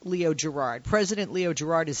Leo Gerard. President Leo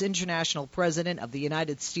Gerard is International President of the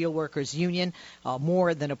United Steelworkers Union.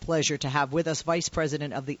 More than a pleasure to have with us, Vice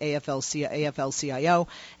President of the AFL-CIO.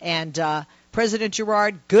 And President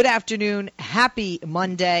Gerard, good afternoon. Happy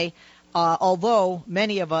Monday. Although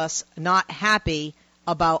many of us not happy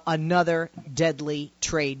about another deadly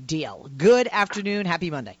trade deal. Good afternoon. Happy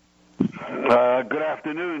Monday. Good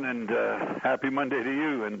afternoon, and happy Monday to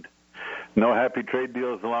you, and no happy trade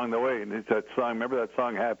deals along the way. And it's that song, remember that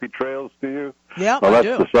song, Happy Trails, to you? Yeah, well, I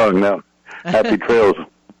that's do. The song now, Happy Trails.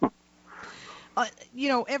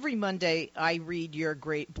 Every Monday I read your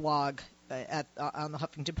great blog on the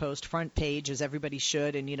Huffington Post front page, as everybody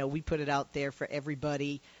should, and, we put it out there for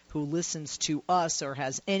everybody who listens to us or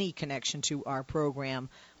has any connection to our program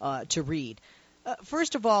to read.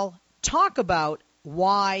 First of all, talk about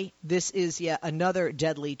why this is yet another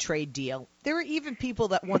deadly trade deal. There are even people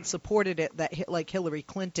that once supported it, like Hillary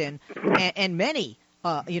Clinton and many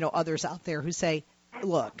others out there who say,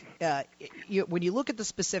 look, when you look at the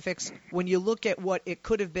specifics, when you look at what it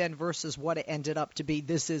could have been versus what it ended up to be,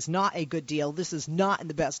 this is not a good deal. This is not in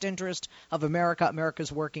the best interest of America,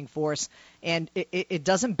 America's working force, and it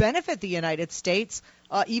doesn't benefit the United States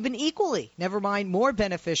even equally, never mind more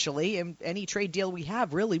beneficially. And any trade deal we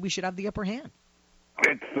have, really, we should have the upper hand.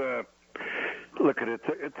 It's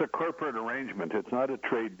a corporate arrangement. It's not a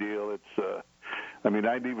trade deal.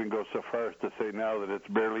 I'd even go so far as to say now that it's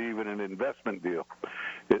barely even an investment deal.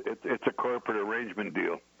 It's a corporate arrangement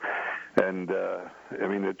deal. And,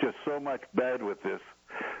 there's just so much bad with this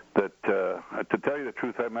that, to tell you the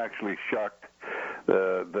truth, I'm actually shocked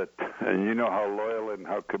and you know how loyal and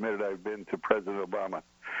how committed I've been to President Obama.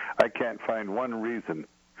 I can't find one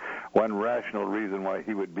rational reason why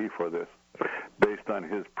he would be for this, based on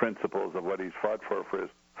his principles of what he's fought for his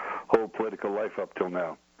whole political life up till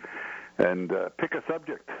now. And pick a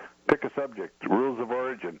subject, rules of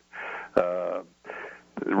origin,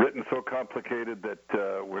 written so complicated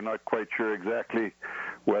that we're not quite sure exactly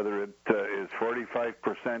whether it is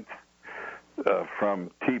 45%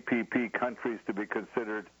 from TPP countries to be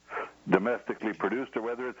considered domestically produced, or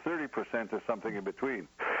whether it's 30% or something in between.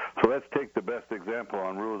 So let's take the best example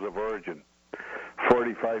on rules of origin.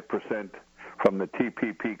 45% from the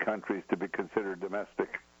TPP countries to be considered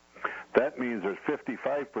domestic. That means there's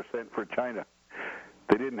 55% for China.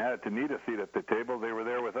 They didn't have to need a seat at the table. They were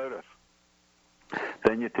there without us.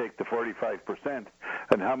 Then you take the 45%,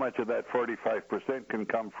 and how much of that 45% can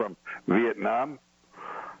come from Vietnam,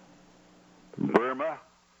 Burma,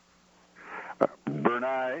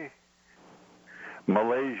 Brunei,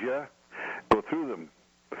 Malaysia? Go through them.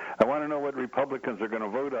 I want to know what Republicans are going to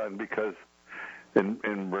vote on, because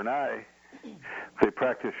in Brunei, they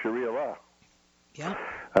practice Sharia law,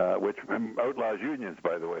 which outlaws unions,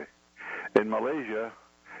 by the way. In Malaysia,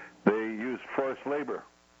 they use forced labor.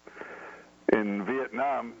 In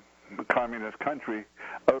Vietnam, a communist country,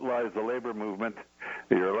 outlaws the labor movement.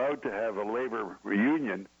 You're allowed to have a labor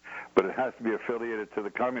union, but it has to be affiliated to the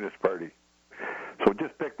Communist Party. So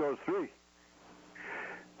just pick those three.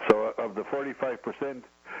 So of the 45%,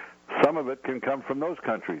 some of it can come from those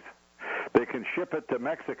countries. They can ship it to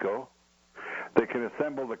Mexico. They can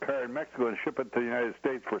assemble the car in Mexico and ship it to the United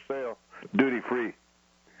States for sale, duty-free.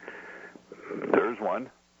 There's one.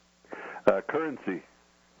 Currency.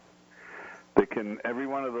 Every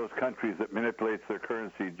one of those countries that manipulates their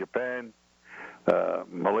currency, Japan,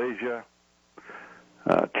 Malaysia,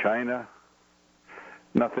 China,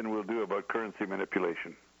 nothing will do about currency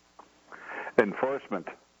manipulation. Enforcement.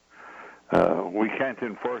 We can't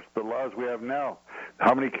enforce the laws we have now.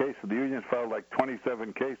 How many cases? The unions filed like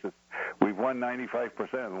 27 cases. We've won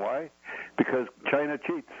 95%. Why? Because China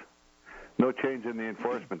cheats. No change in the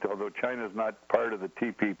enforcement. Although China is not part of the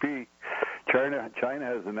TPP, China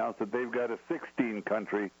has announced that they've got a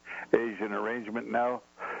 16-country Asian arrangement now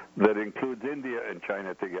that includes India and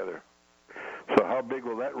China together. So how big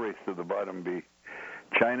will that race to the bottom be?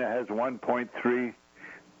 China has 1.3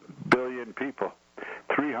 billion people.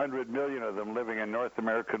 300 million of them living in North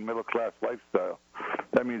American middle-class lifestyle.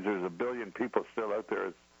 That means there's a billion people still out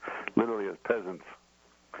there literally as peasants.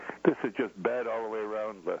 This is just bad all the way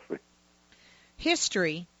around, Leslie.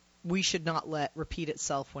 History, we should not let repeat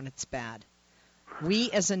itself when it's bad. We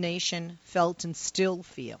as a nation felt and still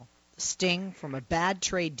feel the sting from a bad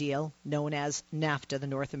trade deal known as NAFTA, the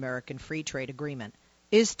North American Free Trade Agreement.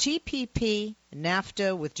 Is TPP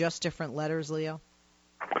NAFTA with just different letters, Leo?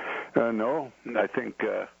 No, I think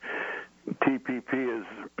TPP is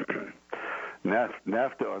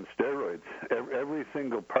NAFTA on steroids. Every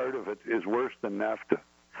single part of it is worse than NAFTA.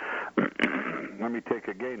 Let me take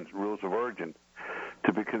again rules of origin.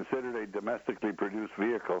 To be considered a domestically produced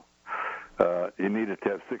vehicle, you needed to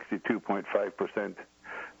have 62.5%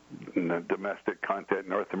 domestic content,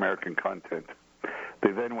 North American content.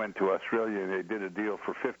 They then went to Australia and they did a deal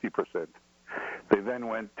for 50%. They then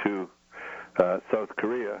went to South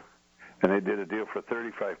Korea and they did a deal for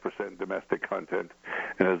 35% domestic content.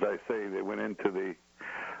 And as I say, they went into the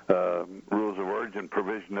rules of origin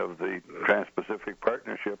provision of the Trans-Pacific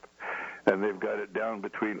Partnership, and they've got it down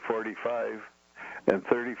between 45 and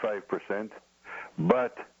 35%.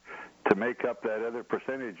 But to make up that other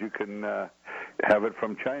percentage, you can have it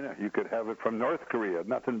from China. You could have it from North Korea.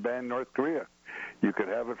 Nothing banned North Korea. You could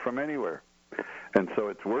have it from anywhere. And so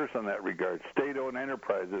it's worse in that regard. State-owned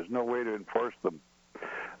enterprise, there's no way to enforce them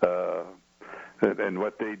and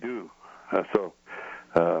what they do.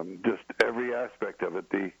 Just every aspect of it,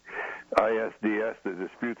 the ISDS, the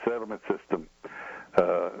dispute settlement system,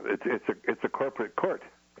 it's a corporate court.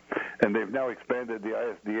 And they've now expanded the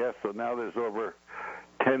ISDS, so now there's over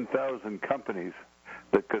 10,000 companies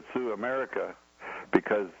that could sue America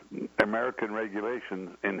because American regulations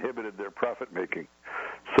inhibited their profit-making.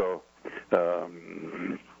 So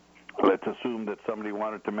let's assume that somebody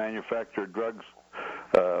wanted to manufacture drugs,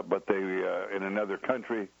 but they in another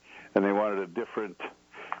country, and they wanted a different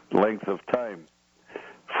length of time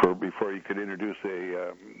before you could introduce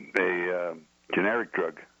a generic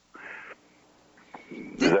drug.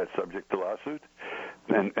 Is that subject to lawsuit?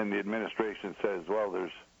 And the administration says, well,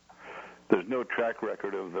 there's no track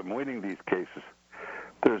record of them winning these cases.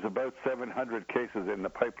 There's about 700 cases in the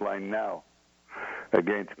pipeline now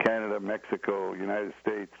against Canada, Mexico, United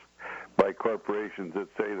States by corporations that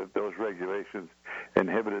say that those regulations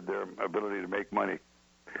inhibited their ability to make money.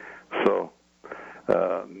 So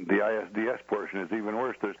the ISDS portion is even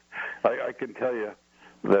worse. I can tell you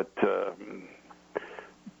that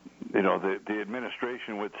the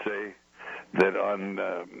administration would say that on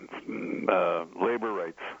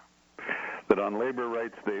labor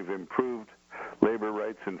rights, they've improved labor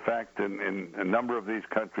rights. In fact, in a number of these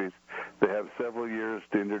countries, they have several years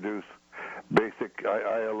to introduce basic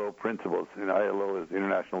ILO principles, and ILO is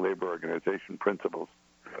International Labor Organization principles.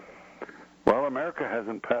 Well, America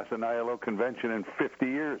hasn't passed an ILO convention in 50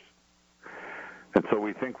 years. And so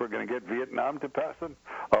we think we're going to get Vietnam to pass them?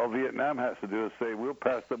 All Vietnam has to do is say, we'll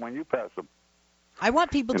pass them when you pass them. I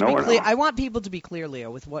want people to be clear. I want people to be clear,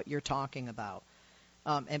 Leo, with what you're talking about.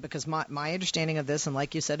 And because my understanding of this, and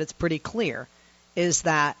like you said, it's pretty clear, is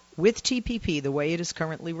that with TPP, the way it is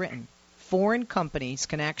currently written, foreign companies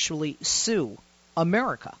can actually sue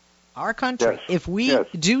America, our country, if we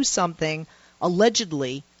do something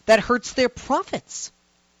allegedly that hurts their profits.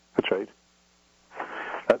 That's right.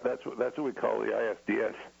 That's what we call the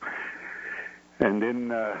ISDS. And and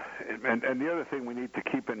the other thing we need to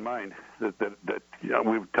keep in mind that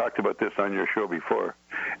we've talked about this on your show before.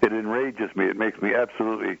 It enrages me. It makes me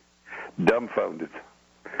absolutely dumbfounded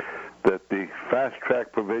that the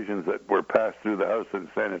fast-track provisions that were passed through the House and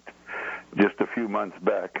Senate just a few months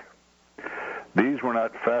back, these were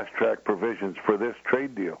not fast-track provisions for this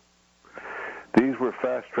trade deal. These were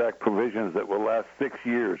fast-track provisions that will last 6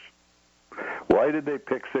 years. Why did they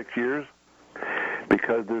pick 6 years?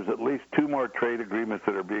 Because there's at least 2 more trade agreements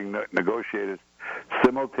that are being negotiated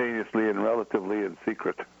simultaneously and relatively in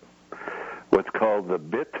secret. What's called the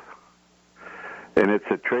BIT, and it's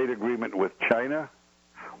a trade agreement with China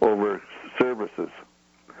over services.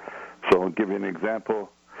 So I'll give you an example.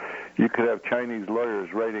 You could have Chinese lawyers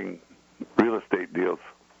writing real estate deals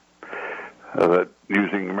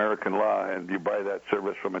using American law, and you buy that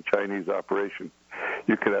service from a Chinese operation.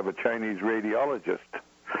 You could have a Chinese radiologist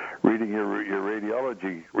reading your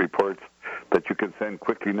radiology reports that you can send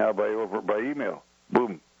quickly now by email.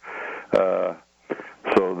 Boom.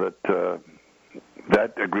 So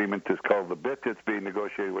that agreement is called the BIT. It's being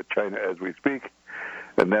negotiated with China as we speak.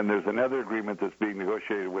 And then there's another agreement that's being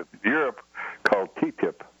negotiated with Europe called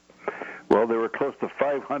TTIP. Well, there were close to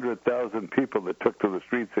 500,000 people that took to the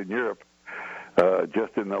streets in Europe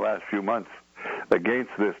just in the last few months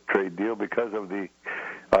against this trade deal because of the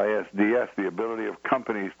ISDS, the ability of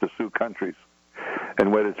companies to sue countries.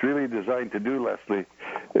 And what it's really designed to do, Leslie,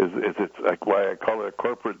 is it's like why I call it a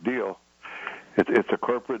corporate deal. It's a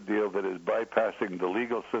corporate deal that is bypassing the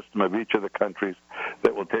legal system of each of the countries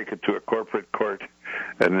that will take it to a corporate court,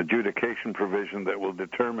 an adjudication provision that will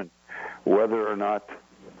determine whether or not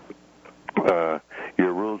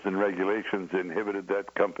your rules and regulations inhibited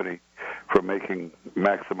that company from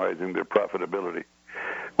maximizing their profitability.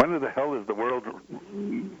 When the hell has the world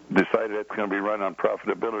decided it's going to be run on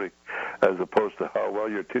profitability as opposed to how well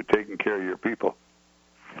you're taking care of your people?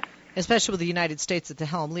 especially with the United States at the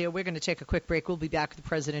helm. Leo, we're going to take a quick break. We'll be back with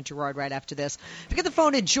President Gerard right after this. Pick up the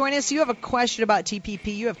phone and join us. You have a question about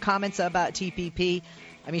TPP. You have comments about TPP.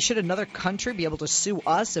 I mean, should another country be able to sue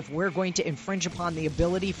us if we're going to infringe upon the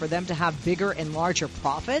ability for them to have bigger and larger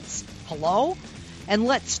profits? Hello? And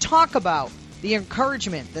let's talk about the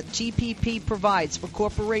encouragement that TPP provides for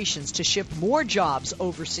corporations to ship more jobs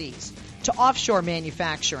overseas, to offshore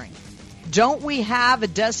manufacturing. Don't we have a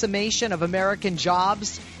decimation of American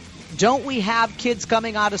jobs? Don't we have kids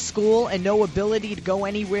coming out of school and no ability to go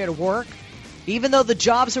anywhere to work? Even though the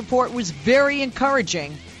jobs report was very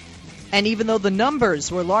encouraging, and even though the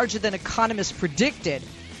numbers were larger than economists predicted,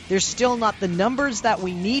 they're still not the numbers that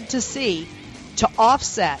we need to see to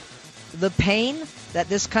offset the pain that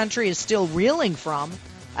this country is still reeling from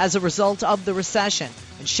as a result of the recession.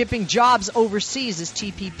 And shipping jobs overseas, as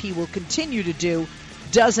TPP will continue to do,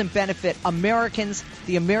 doesn't benefit Americans,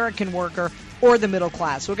 the American worker, or the middle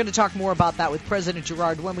class. We're going to talk more about that with President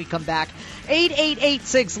Gerard when we come back.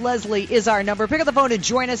 8886-LESLIE is our number. Pick up the phone and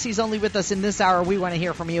join us. He's only with us in this hour. We want to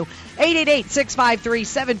hear from you.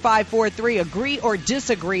 888-653-7543. Agree or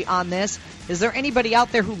disagree on this? Is there anybody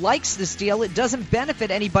out there who likes this deal? It doesn't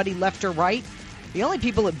benefit anybody left or right. The only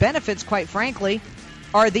people it benefits, quite frankly,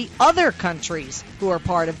 are the other countries who are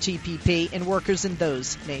part of TPP and workers in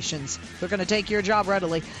those nations. They're going to take your job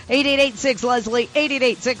readily. 8886-LESLIE,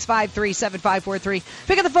 888-653-7543.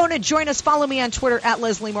 Pick up the phone and join us. Follow me on Twitter at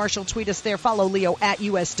Leslie Marshall. Tweet us there. Follow Leo at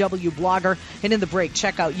USW Blogger. And in the break,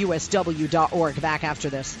 check out usw.org. Back after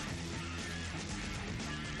this.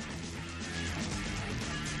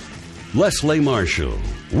 Leslie Marshall.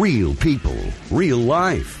 Real people, real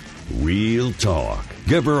life, real talk.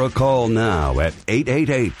 Give her a call now at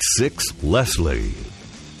 888-6-LESLIE.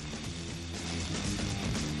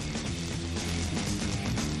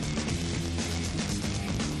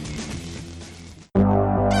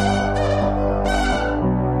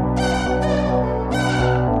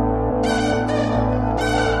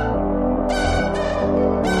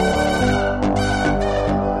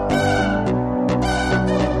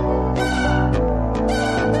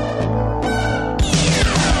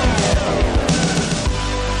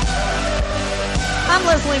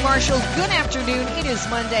 Good afternoon. It is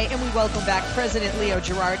Monday, and we welcome back President Leo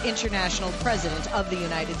Gerard, International President of the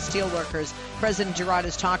United Steelworkers. President Gerard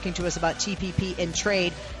is talking to us about TPP and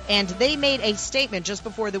trade, and they made a statement just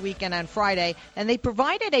before the weekend on Friday, and they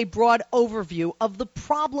provided a broad overview of the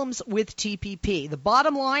problems with TPP. The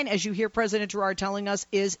bottom line, as you hear President Gerard telling us,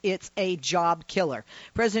 is it's a job killer.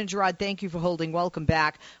 President Gerard, thank you for holding. Welcome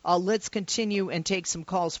back. Let's continue and take some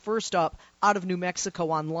calls. First up, out of New Mexico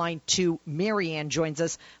on line 2, Marianne joins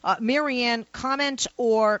us. Marianne, comment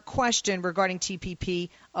or question regarding TPP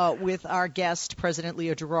with our guest, President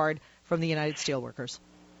Leo Gerard from the United Steelworkers.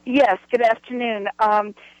 Yes, good afternoon.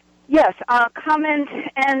 Comment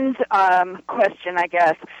and question, I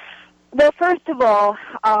guess. Well, first of all,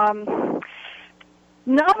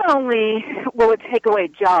 not only will it take away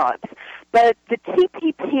jobs, but the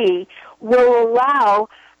TPP will allow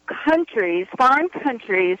countries, foreign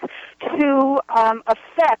countries, to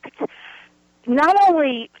affect not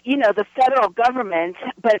only, the federal government,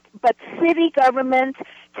 but city government,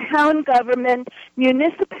 town government,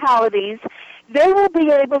 municipalities. They will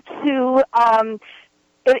be able to,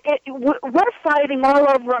 we're fighting all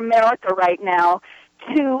over America right now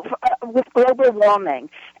with global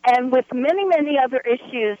warming and with many, many other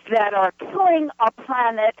issues that are killing our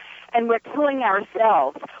planet and we're killing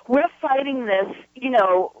ourselves. We're fighting this,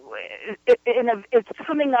 it's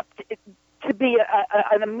coming up to be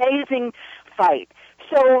an amazing fight.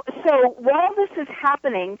 So while this is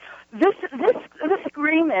happening, this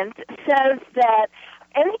agreement says that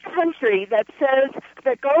any country that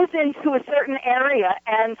goes into a certain area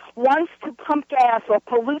and wants to pump gas or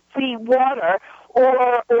pollute the water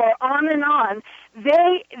or on and on,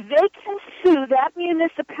 they can sue that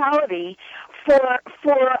municipality for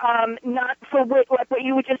what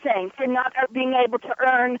you were just saying, for not being able to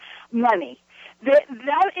earn money.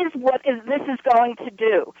 That is what this is going to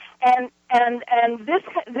do, and this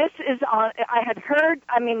is on. I had heard.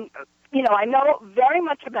 I know very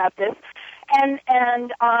much about this, and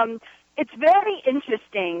it's very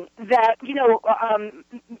interesting that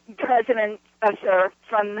President Sir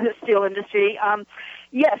from the steel industry.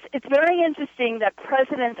 Yes, it's very interesting that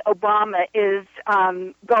President Obama is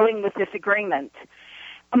going with this agreement.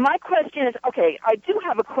 My question is, okay, I do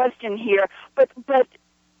have a question here, but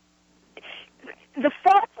the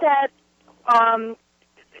fact that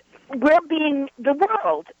the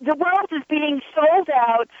world is being sold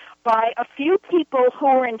out by a few people who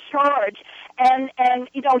are in charge, and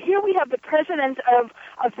here we have the president of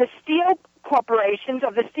the steel corporations,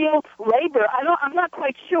 of the steel labor. I'm not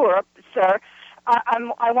quite sure, sir.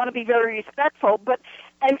 I want to be very respectful, but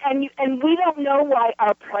and we don't know why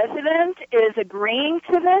our president is agreeing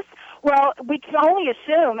to this. Well, we can only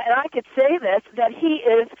assume, and I could say this, that he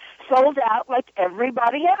is sold out like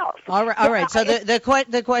everybody else. All right. So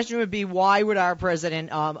the question would be, why would our president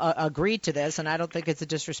agree to this? And I don't think it's a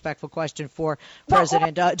disrespectful question for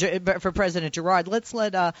President Gerard. Let's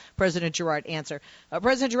let President Gerard answer.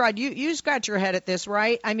 President Gerard, you scratch your head at this,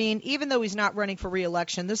 right? I mean, even though he's not running for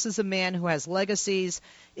re-election, this is a man who has legacies.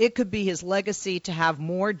 It could be his legacy to have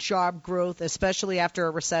more job growth, especially after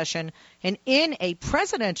a recession. And in a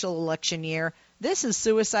presidential election year, this is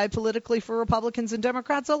suicide politically for Republicans and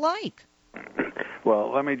Democrats alike.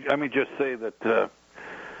 Well, let me just say that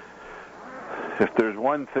if there's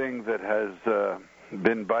one thing that has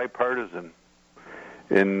been bipartisan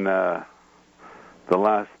in the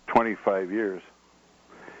last 25 years,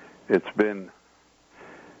 it's been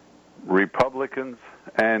Republicans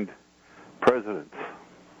and presidents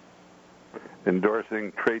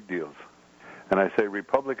endorsing trade deals. And I say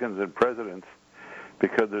Republicans and presidents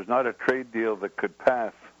because there's not a trade deal that could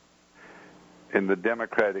pass in the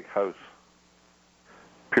Democratic House,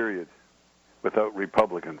 period, without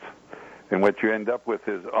Republicans. And what you end up with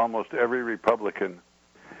is almost every Republican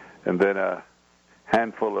and then a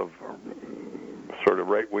handful of sort of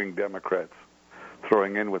right-wing Democrats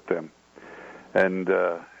throwing in with them. And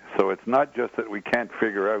so it's not just that we can't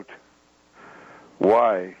figure out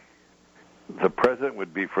why the president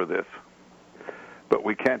would be for this, but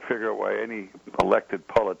we can't figure out why any elected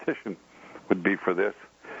politician would be for this,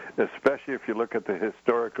 especially if you look at the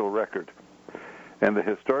historical record. And the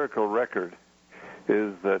historical record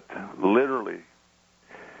is that literally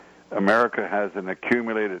America has an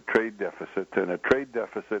accumulated trade deficit, and a trade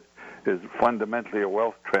deficit is fundamentally a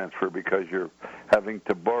wealth transfer because you're having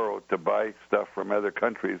to borrow to buy stuff from other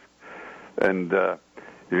countries, and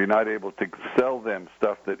you're not able to sell them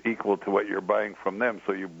stuff that equal to what you're buying from them,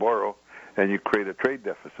 so you borrow and you create a trade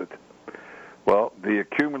deficit. Well, the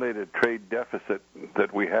accumulated trade deficit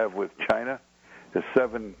that we have with China is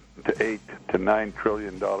 $7 to $8 to $9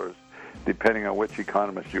 trillion, depending on which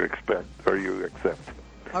economist you expect or you accept.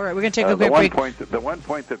 All right, we're going to take a quick break. The one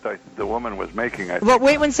point that the woman was making, well,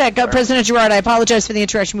 wait one sec. President Gerard, I apologize for the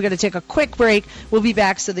interruption. We're going to take a quick break. We'll be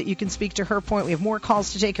back so that you can speak to her point. We have more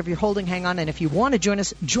calls to take. If you're holding, hang on. And if you want to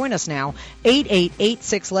join us now,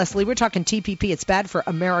 8886-LESLIE. We're talking TPP. It's bad for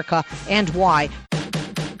America and why.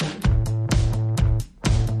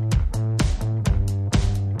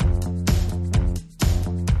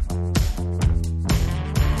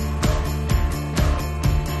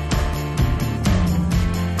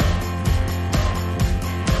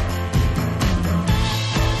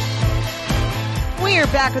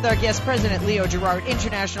 Back with our guest, President Leo Gerard,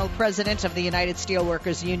 International President of the United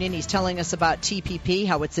Steelworkers Union. He's telling us about TPP,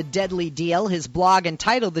 how it's a deadly deal. His blog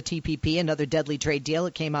entitled The TPP, Another Deadly Trade Deal.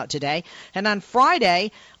 It came out today. And on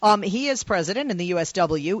Friday, he as president in the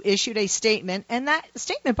USW issued a statement. And that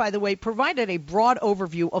statement, by the way, provided a broad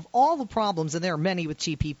overview of all the problems, and there are many with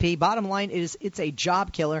TPP. Bottom line is it's a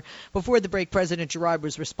job killer. Before the break, President Gerard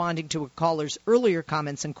was responding to a caller's earlier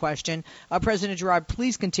comments and question. President Gerard,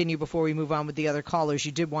 please continue before we move on with the other callers.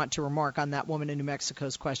 You did want to remark on that woman in New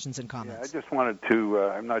Mexico's questions and comments. Yeah, I just wanted to,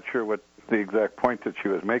 I'm not sure what the exact point that she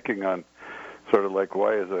was making on sort of like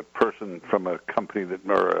why is a person from a company that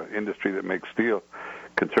or an industry that makes steel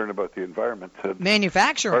concerned about the environment.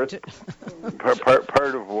 Manufacturing.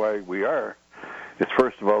 Part of why we are is,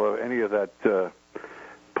 first of all, any of that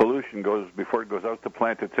pollution goes, before it goes out the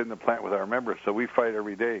plant, it's in the plant with our members. So we fight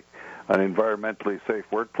every day on environmentally safe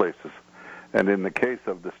workplaces. And in the case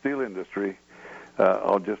of the steel industry,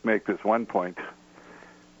 I'll just make this one point.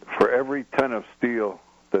 For every ton of steel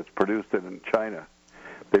that's produced in China,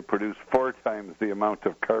 they produce 4 times the amount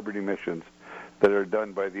of carbon emissions that are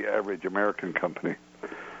done by the average American company.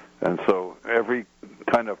 And so every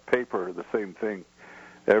ton of paper, the same thing.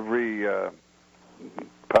 Every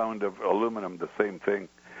pound of aluminum, the same thing.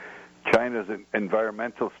 China's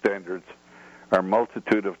environmental standards are a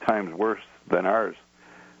multitude of times worse than ours,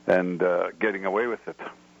 and getting away with it.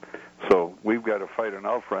 So we've got to fight on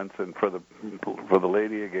all fronts. And for the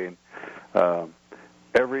lady again,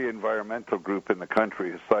 every environmental group in the country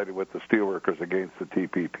has sided with the steelworkers against the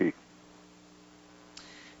TPP.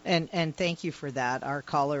 And thank you for that. Our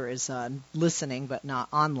caller is listening, but not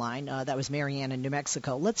online. That was Marianne in New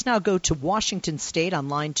Mexico. Let's now go to Washington State on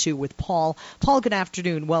line 2 with Paul. Paul, good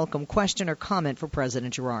afternoon. Welcome. Question or comment for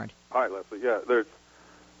President Gerard? Hi, Leslie. Yeah, there's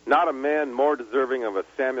not a man more deserving of a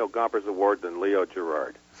Samuel Gompers Award than Leo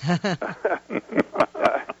Gerard.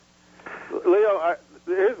 Leo,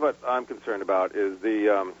 here's what I'm concerned about is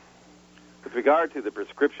with regard to the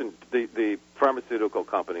prescription, the pharmaceutical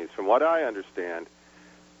companies. From what I understand,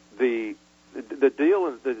 the deal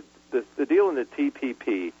in the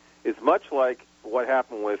TPP is much like what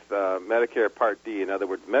happened with Medicare Part D. In other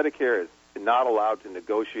words, Medicare is not allowed to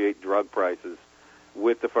negotiate drug prices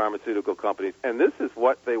with the pharmaceutical companies, and this is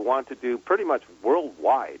what they want to do pretty much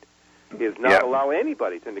worldwide, is not allow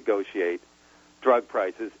anybody to negotiate drug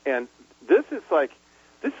prices. And this is like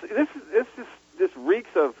this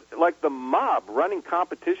reeks of like the mob running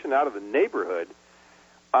competition out of the neighborhood.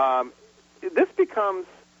 This becomes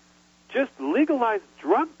just legalized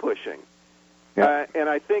drug pushing. And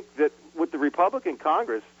I think that with the Republican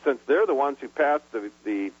Congress, since they're the ones who passed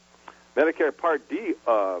the Medicare Part D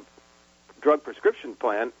drug prescription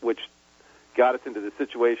plan, which got us into the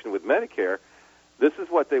situation with Medicare, this is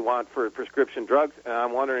what they want for prescription drugs, and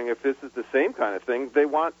I'm wondering if this is the same kind of thing they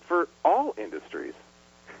want for all industries.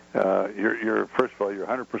 You're first of all, you're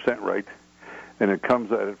 100% right, and it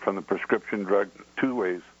comes at it from the prescription drug two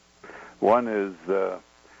ways. One is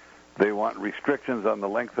they want restrictions on the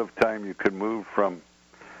length of time you could move from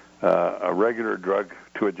a regular drug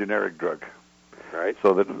to a generic drug. Right.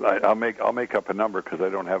 So that I'll make up a number because I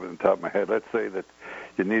don't have it on top of my head. Let's say that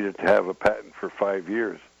you needed to have a patent for 5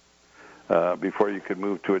 years before you could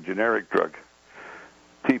move to a generic drug.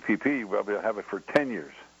 TPP, well, they'll have it for 10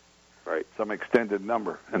 years. Right. Some extended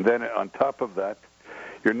number. And then on top of that,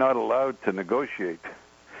 you're not allowed to negotiate.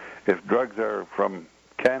 If drugs are from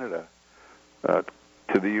Canada to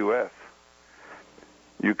the U.S.,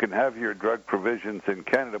 you can have your drug provisions in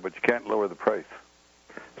Canada, but you can't lower the price.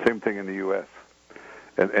 Same thing in the U.S.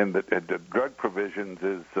 And the drug provisions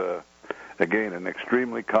is, again, an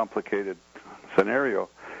extremely complicated scenario.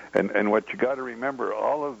 And what you got to remember,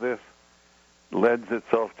 all of this lends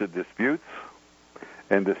itself to disputes,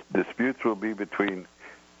 and disputes will be between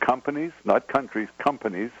companies, not countries,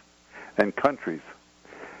 companies, and countries.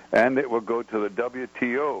 And it will go to the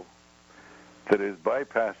WTO that is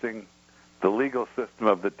bypassing the legal system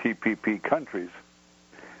of the TPP countries.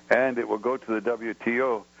 And it will go to the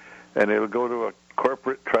WTO, and it will go to a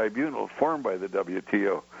corporate tribunal formed by the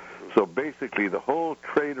WTO. So basically, the whole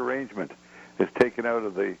trade arrangement is taken out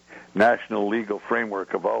of the national legal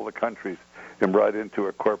framework of all the countries and brought into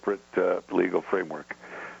a corporate legal framework.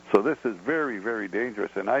 So this is very, very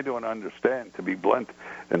dangerous, and I don't understand, to be blunt,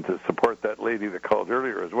 and to support that lady that called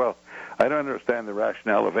earlier as well, I don't understand the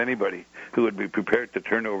rationale of anybody who would be prepared to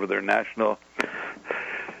turn over their national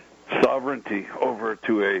sovereignty over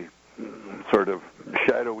to a sort of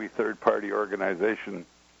shadowy third-party organization.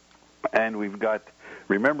 And we've got,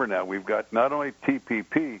 remember now, we've got not only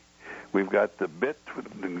TPP, we've got the BIT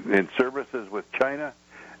in services with China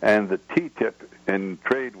and the TTIP in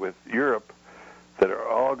trade with Europe that are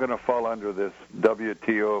all going to fall under this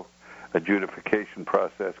WTO adjudication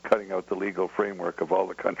process, cutting out the legal framework of all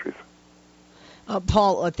the countries.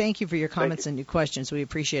 Paul, thank you for your comments and your questions. We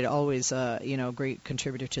appreciate it. Always, a great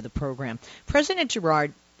contributor to the program. President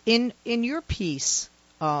Gerard, in your piece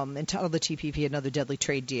entitled "The TPP: Another Deadly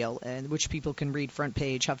Trade Deal," and which people can read front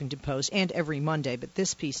page, Huffington Post, and every Monday, but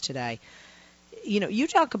this piece today, you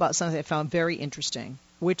talk about something I found very interesting,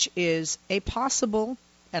 which is a possible,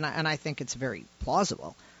 and I think it's very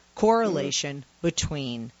plausible, correlation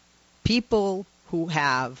between people who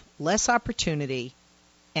have less opportunity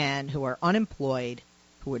and who are unemployed,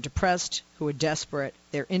 who are depressed, who are desperate,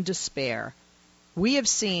 they're in despair. We have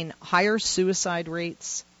seen higher suicide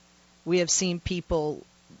rates. We have seen people,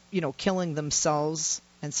 killing themselves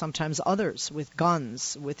and sometimes others with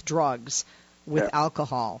guns, with drugs, with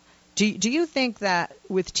alcohol. Do you think that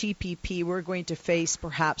with TPP we're going to face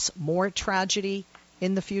perhaps more tragedy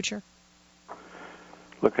in the future?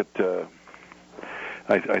 Look at,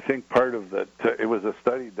 I think part of that, it was a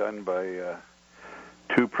study done by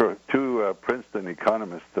two Princeton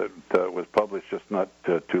economists that was published just not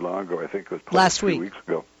too long ago. I think it was published last week. 2 weeks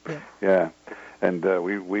ago. Yeah. And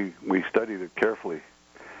we studied it carefully.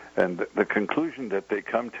 And the conclusion that they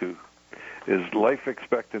come to is life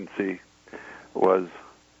expectancy was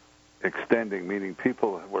extending, meaning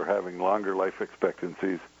people were having longer life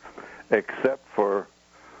expectancies, except for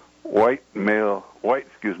male white,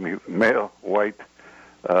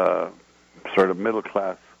 sort of middle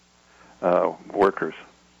class workers.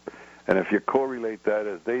 And if you correlate that,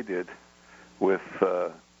 as they did, with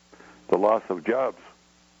the loss of jobs,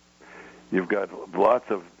 you've got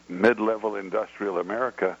lots of mid-level industrial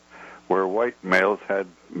America where white males had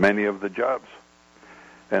many of the jobs,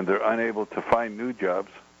 and they're unable to find new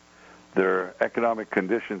jobs their economic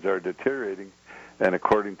conditions are deteriorating, and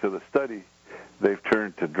according to the study, they've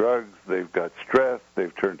turned to drugs, they've got stress,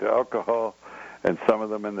 they've turned to alcohol, and some of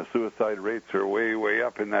them in the suicide rates are way, way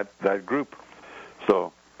up in that group.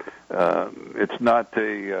 So it's not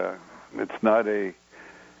a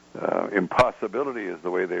impossibility, is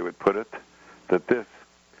the way they would put it, that this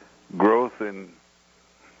growth in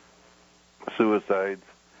suicides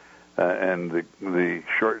and the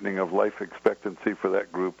shortening of life expectancy for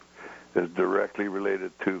that group is directly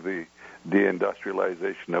related to the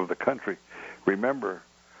deindustrialization of the country. Remember,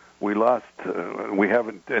 we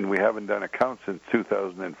haven't done accounts since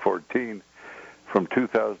 2014. From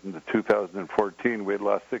 2000 to 2014, we had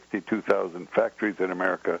lost 62,000 factories in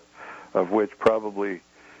America, of which probably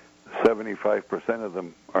 75% of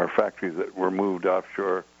them are factories that were moved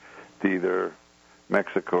offshore to either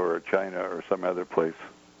Mexico or China or some other place.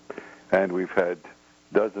 And we've had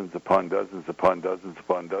dozens upon dozens upon dozens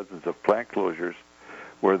upon dozens of plant closures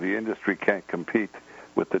where the industry can't compete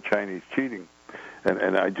with the Chinese cheating.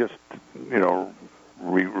 And I just,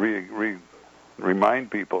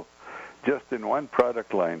 remind people, just in one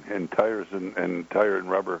product line, in tires and tire and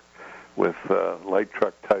rubber with light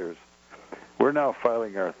truck tires, we're now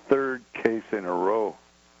filing our third case in a row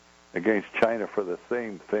against China for the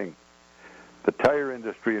same thing. The tire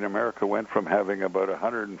industry in America went from having about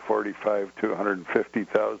 145 to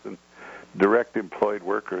 150,000 direct employed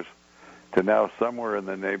workers to now somewhere in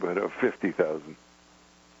the neighborhood of 50,000.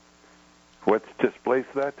 What's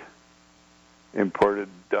displaced that? Imported,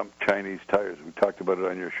 dumped Chinese tires. We talked about it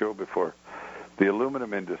on your show before. The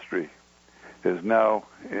aluminum industry is now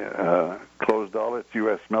closed all its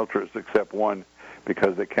U.S. smelters except one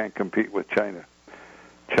because they can't compete with China.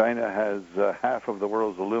 China has half of the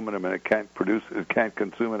world's aluminum, and it can't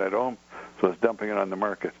consume it at home, so it's dumping it on the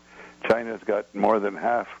market. China's got more than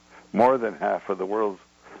half of the world's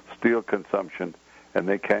steel consumption, and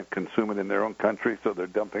they can't consume it in their own country, so they're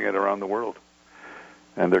dumping it around the world.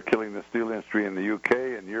 And they're killing the steel industry in the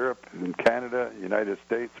UK, in Europe, in Canada, United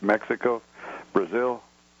States, Mexico, Brazil,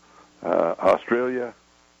 Australia.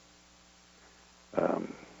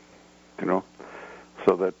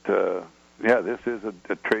 So that this is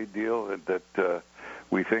a trade deal that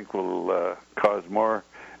we think will cause more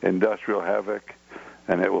industrial havoc,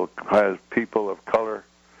 and it will cause people of color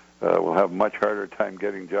will have much harder time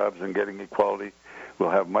getting jobs and getting equality. We'll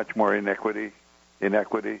have much more inequity.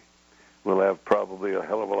 We'll have probably a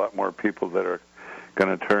hell of a lot more people that are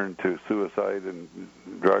going to turn to suicide and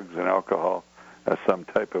drugs and alcohol as some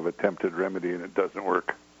type of attempted remedy, and it doesn't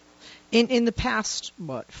work. In the past,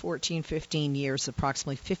 14, 15 years,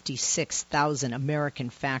 approximately 56,000 American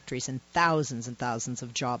factories and thousands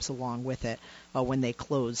of jobs along with it, when they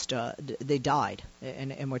closed, they died,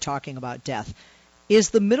 and we're talking about death.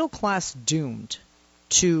 Is the middle class doomed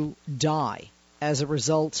to die as a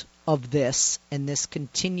result of this and this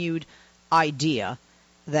continued idea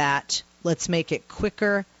that let's make it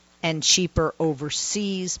quicker and cheaper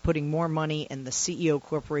overseas, putting more money in the CEO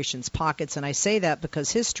corporations' pockets? And I say that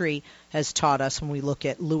because history has taught us, when we look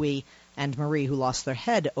at Louis and Marie, who lost their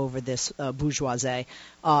head over this bourgeoisie,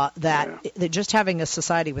 that just having a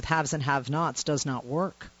society with haves and have-nots does not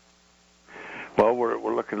work. Well,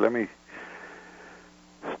 we're looking,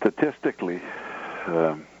 statistically,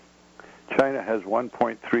 China has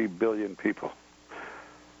 1.3 billion people.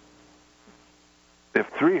 If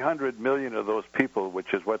 300 million of those people,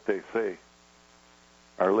 which is what they say,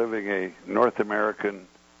 are living a North American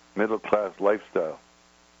middle-class lifestyle,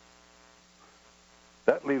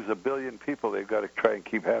 that leaves 1 billion people they've got to try and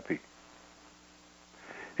keep happy.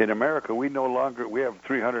 In America, we have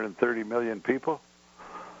 330 million people.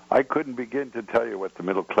 I couldn't begin to tell you what the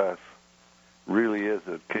middle class really is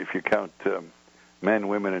if you count men,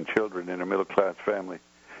 women, and children in a middle-class family.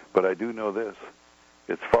 But I do know this.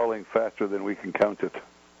 It's falling faster than we can count it.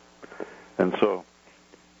 And so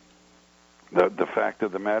the fact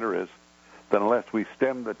of the matter is that unless we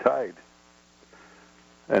stem the tide,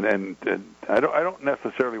 and I don't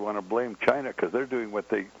necessarily want to blame China because they're doing what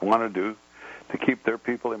they want to do to keep their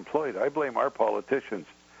people employed. I blame our politicians.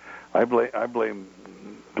 I blame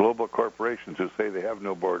global corporations who say they have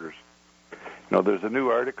no borders. There's a new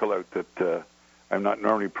article out that I'm not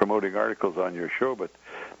normally promoting articles on your show, but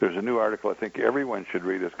there's a new article I think everyone should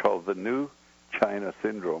read. It's called The New China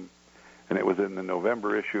Syndrome, and it was in the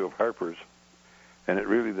November issue of Harper's. And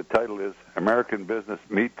the title is American Business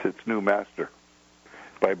Meets Its New Master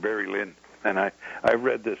by Barry Lynn. And I've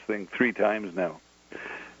read this thing 3 times now,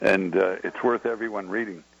 and it's worth everyone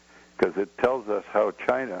reading because it tells us how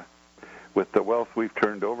China, with the wealth we've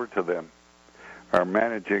turned over to them, are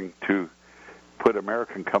managing to put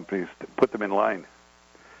American companies, put them in line.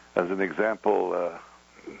 As an example,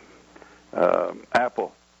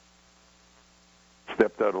 Apple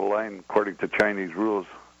stepped out of line according to Chinese rules.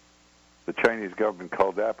 The Chinese government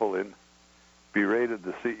called Apple in, berated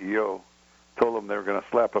the CEO, told him they were going to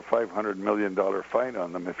slap a $500 million fine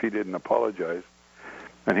on them if he didn't apologize.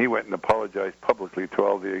 And he went and apologized publicly to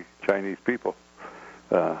all the Chinese people.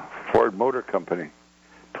 Ford Motor Company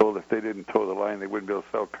told if they didn't toe the line, they wouldn't be able to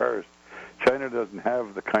sell cars. China doesn't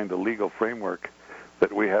have the kind of legal framework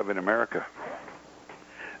that we have in America.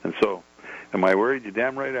 And so, am I worried? You're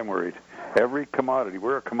damn right I'm worried. Every commodity,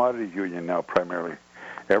 we're a commodities union now primarily.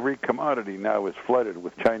 Every commodity now is flooded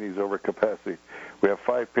with Chinese overcapacity. We have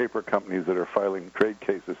 5 paper companies that are filing trade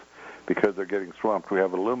cases because they're getting swamped. We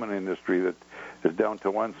have an aluminum industry that is down to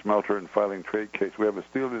 1 smelter and filing trade case. We have a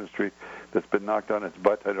steel industry that's been knocked on its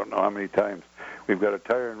butt I don't know how many times. We've got a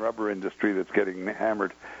tire and rubber industry that's getting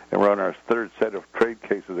hammered, and we're on our 3rd set of trade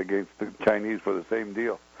cases against the Chinese for the same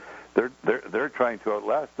deal. They're trying to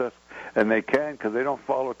outlast us, and they can because they don't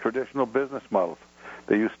follow traditional business models.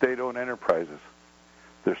 They use state-owned enterprises.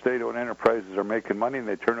 Their state-owned enterprises are making money, and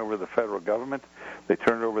they turn over to the federal government. They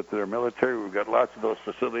turn it over to their military. We've got lots of those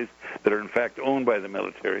facilities that are, in fact, owned by the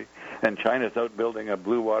military, and China's out building a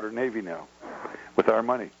blue water navy now with our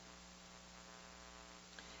money.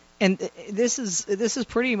 And this is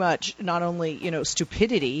pretty much not only,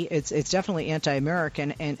 stupidity, it's definitely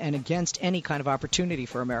anti-American and against any kind of opportunity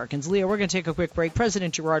for Americans. Leo, we're going to take a quick break.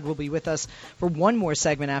 President Girard will be with us for one more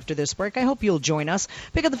segment after this break. I hope you'll join us.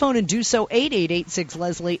 Pick up the phone and do so,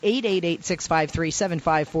 888-6-LESLIE,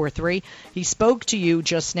 888-653-7543. He spoke to you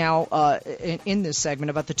just now in this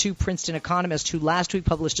segment about the 2 Princeton economists who last week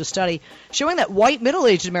published a study showing that white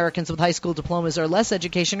middle-aged Americans with high school diplomas or less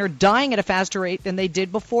education are dying at a faster rate than they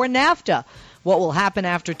did before NAFTA. What will happen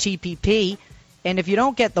after TPP? And if you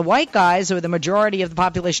don't get the white guys, or the majority of the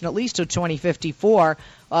population at least to 2054,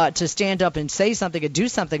 to stand up and say something and do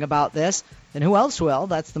something about this, then who else will?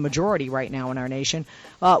 That's the majority right now in our nation.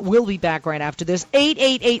 We'll be back right after this.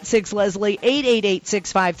 888-6-LESLIE,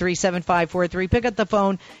 888-653-7543. Pick up the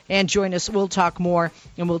phone and join us. We'll talk more,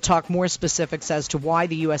 and we'll talk more specifics as to why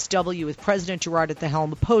the USW, with President Girard at the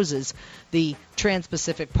helm, opposes the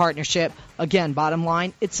Trans-Pacific Partnership. Again, bottom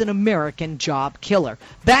line, it's an American job killer.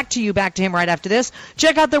 Back to him right after this.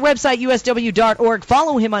 Check out their website, usw.org.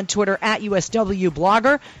 Follow him on Twitter at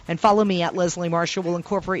USWblogger, and follow me at Leslie Marshall. We'll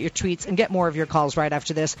incorporate your tweets and get more of your calls right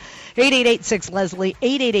after this. 888-6-LESLIE,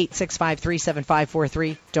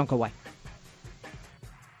 888-653-7543. Don't go away.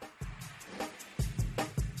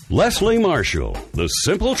 Leslie Marshall, the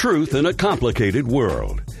simple truth in a complicated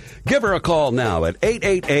world. Give her a call now at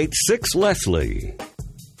 888-6-LESLIE.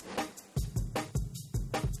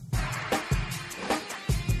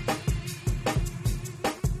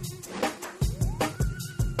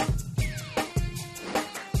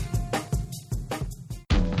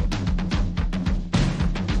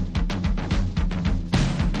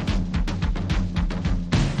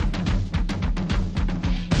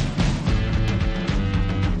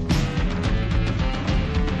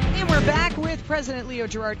 President Leo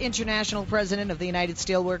Girard, International President of the United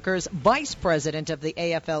Steelworkers, Vice President of the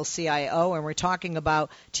AFL-CIO, and we're talking about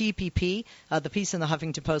TPP, the piece in the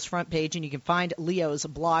Huffington Post front page, and you can find Leo's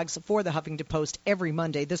blogs for the Huffington Post every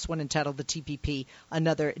Monday, this one entitled The TPP,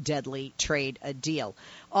 Another Deadly Trade Deal.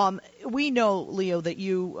 We know, Leo, that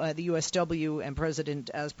you, the USW, and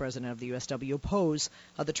as President of the USW, oppose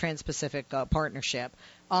the Trans-Pacific Partnership.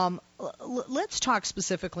 Let's talk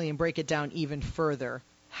specifically and break it down even further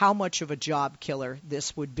how much of a job killer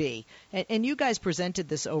this would be. And you guys presented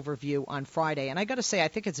this overview on Friday, and I got to say, I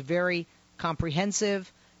think it's very comprehensive.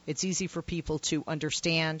 It's easy for people to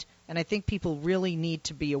understand, and I think people really need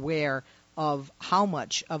to be aware of how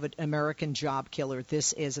much of an American job killer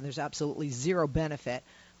this is, and there's absolutely zero benefit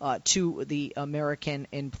to the American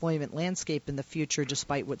employment landscape in the future,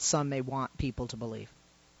 despite what some may want people to believe.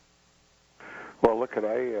 Well, look,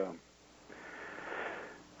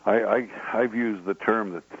 I've used the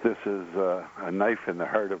term that this is a knife in the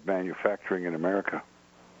heart of manufacturing in America.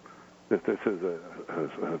 That this is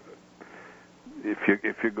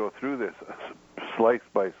if you go through this slice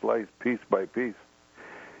by slice, piece by piece,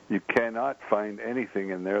 you cannot find anything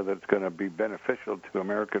in there that's going to be beneficial to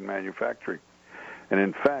American manufacturing. And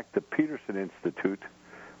in fact, the Peterson Institute,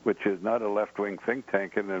 which is not a left-wing think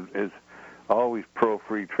tank and is always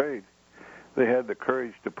pro-free trade, they had the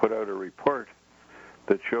courage to put out a report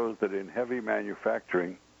that shows that in heavy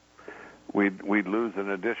manufacturing, we'd lose an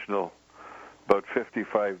additional about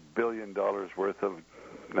 $55 billion worth of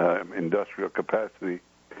industrial capacity,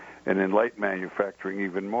 and in light manufacturing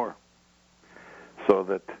even more. So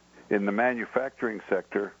that in the manufacturing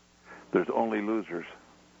sector, there's only losers.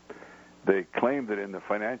 they claim that in the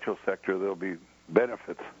financial sector there'll be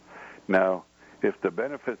benefits. Now, if the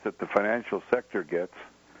benefits that the financial sector gets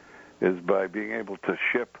is by being able to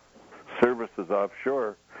ship services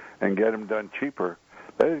offshore and get them done cheaper,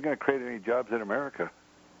 that isn't going to create any jobs in America.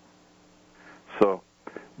 So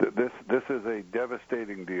this is a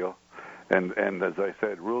devastating deal. And as I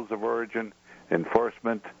said, rules of origin,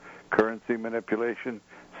 enforcement, currency manipulation,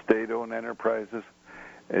 state-owned enterprises,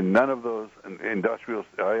 and none of those industrial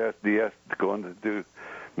ISDS going to do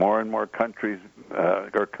more and more countries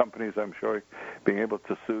or companies, I'm sure, being able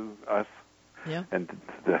to sue us. Yeah. And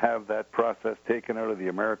to have that process taken out of the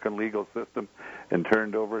American legal system and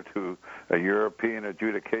turned over to a European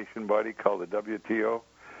adjudication body called the WTO,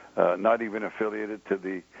 not even affiliated to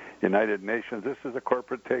the United Nations. This is a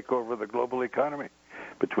corporate takeover of the global economy.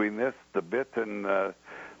 Between this, the BIT, and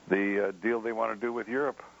the deal they want to do with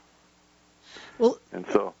Europe. Well, and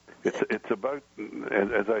so it's about,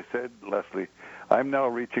 as I said, Leslie, I'm now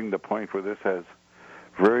reaching the point where this has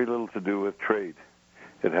very little to do with trade.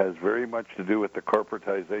 It has very much to do with the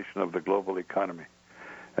corporatization of the global economy.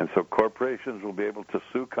 And so corporations will be able to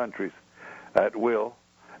sue countries at will,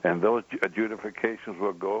 and those adjudications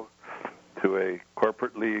will go to a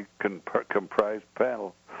corporately comprised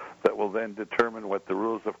panel that will then determine what the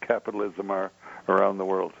rules of capitalism are around the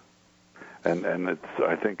world. And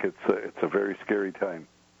I think it's a very scary time.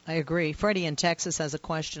 I agree. Freddie in Texas has a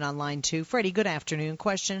question on line 2. Freddie, good afternoon.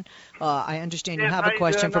 Question. I understand you have a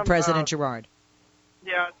question for President Girard.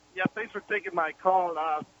 Yeah, thanks for taking my call.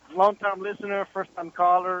 Long-time listener, first-time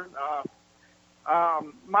caller.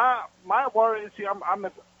 My worry is,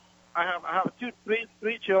 I have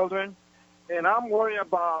three children, and I'm worried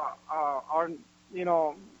about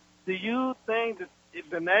do you think that if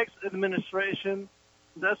the next administration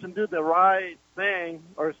doesn't do the right thing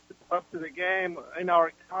or step up to the game in our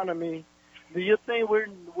economy, do you think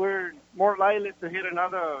we're more likely to hit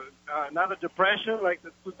another depression like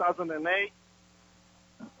the 2008?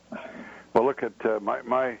 Well, look at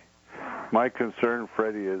my concern,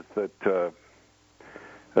 Freddie, is that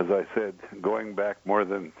as I said, going back more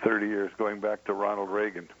than 30 years, going back to Ronald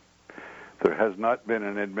Reagan, there has not been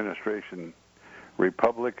an administration,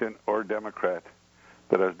 Republican or Democrat,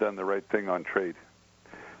 that has done the right thing on trade.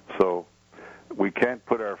 So we can't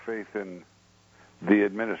put our faith in the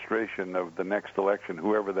administration of the next election,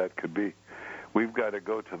 whoever that could be. We've got to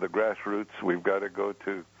go to the grassroots. We've got to go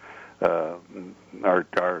to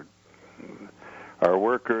our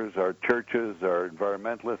workers, our churches, our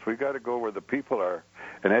environmentalists. We've got to go where the people are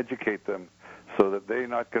and educate them so that they're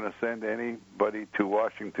not going to send anybody to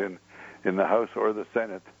Washington in the House or the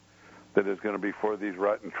Senate that is going to be for these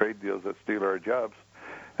rotten trade deals that steal our jobs.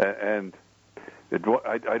 And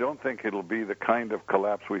I don't think it'll be the kind of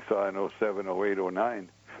collapse we saw in 07, 08, 09.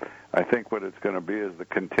 I think what it's going to be is the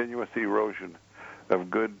continuous erosion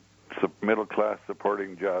of good middle-class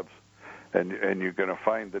supporting jobs, and you're going to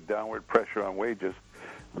find the downward pressure on wages.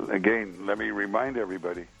 Again, let me remind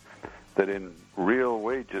everybody that in real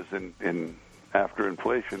wages, in after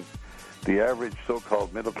inflation, the average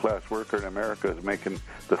so-called middle-class worker in America is making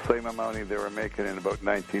the same amount they were making in about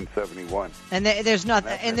 1971. And there's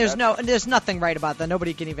nothing right about that.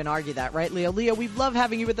 Nobody can even argue that, right, Leo? Leo, we love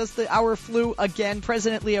having you with us. The hour flew again.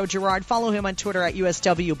 President Leo Girard. Follow him on Twitter at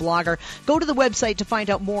USW Blogger. Go to the website to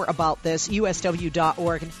find out more about this,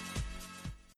 usw.org.